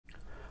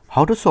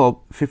How to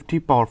solve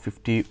 50 power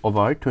 50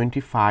 over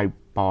 25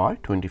 power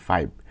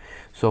 25?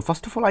 So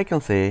first of all, I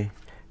can say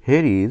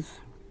here is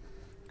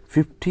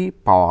 50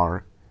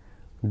 power,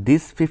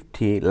 this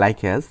 50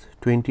 like as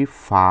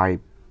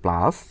 25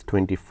 plus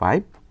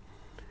 25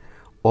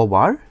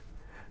 over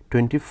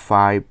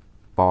 25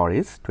 power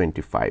is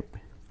 25.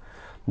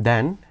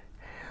 Then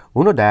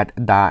we know that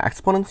the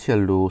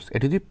exponential rules a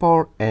to the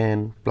power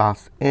n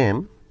plus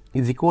m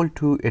is equal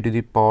to a to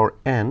the power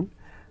n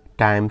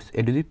times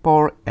a to the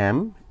power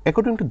m.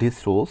 According to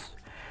these rules,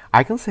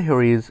 I can say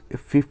here is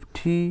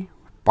 50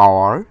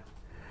 power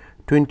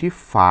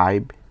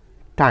 25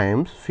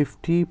 times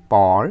 50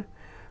 power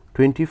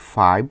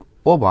 25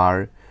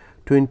 over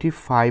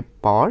 25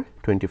 power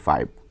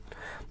 25.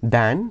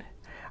 Then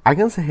I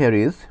can say here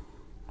is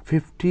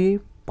 50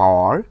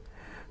 power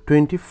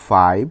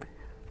 25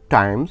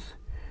 times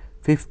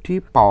 50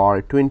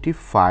 power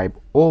 25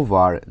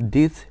 over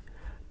this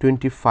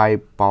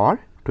 25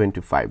 power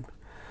 25.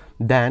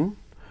 Then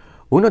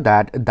we know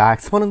that the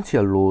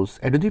exponential rules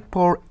a to the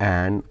power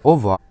n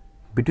over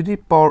b to the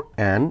power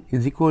n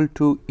is equal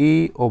to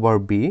a over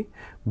b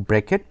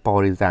bracket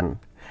power is n.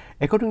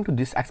 According to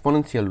this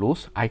exponential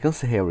rules, I can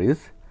say here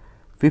is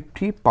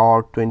 50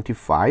 power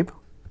 25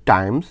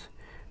 times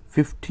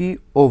 50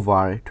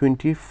 over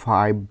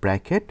 25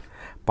 bracket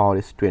power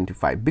is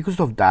 25. Because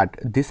of that,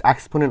 this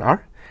exponent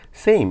are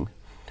same.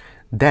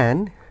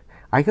 Then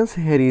I can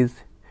say here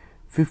is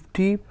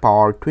 50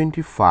 power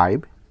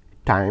 25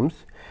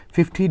 times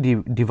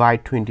 50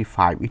 divide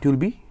 25, it will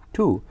be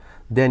 2.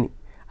 Then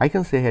I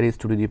can say here is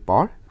 2 to the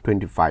power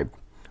 25.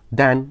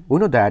 Then we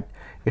know that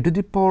a to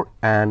the power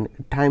n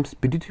times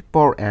b to the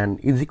power n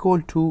is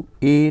equal to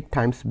a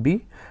times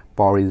b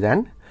power is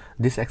n.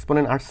 This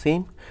exponent are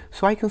same,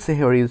 so I can say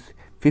here is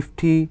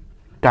 50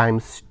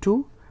 times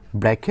 2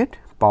 bracket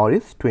power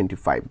is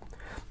 25.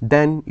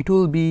 Then it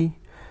will be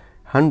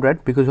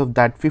 100, because of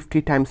that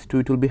 50 times 2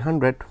 it will be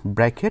 100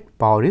 bracket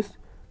power is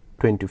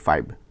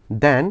 25.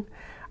 Then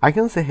I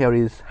can say here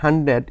is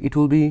 100, it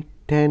will be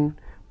 10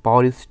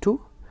 power is 2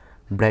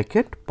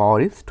 bracket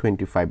power is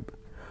 25.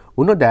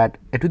 We know that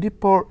a to the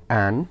power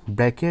n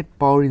bracket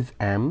power is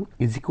m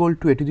is equal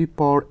to a to the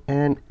power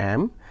n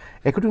m.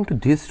 According to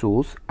these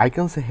rules, I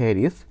can say here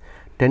is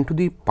 10 to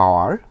the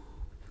power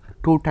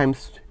 2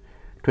 times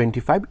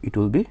 25, it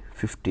will be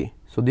 50.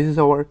 So this is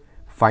our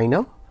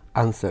final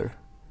answer.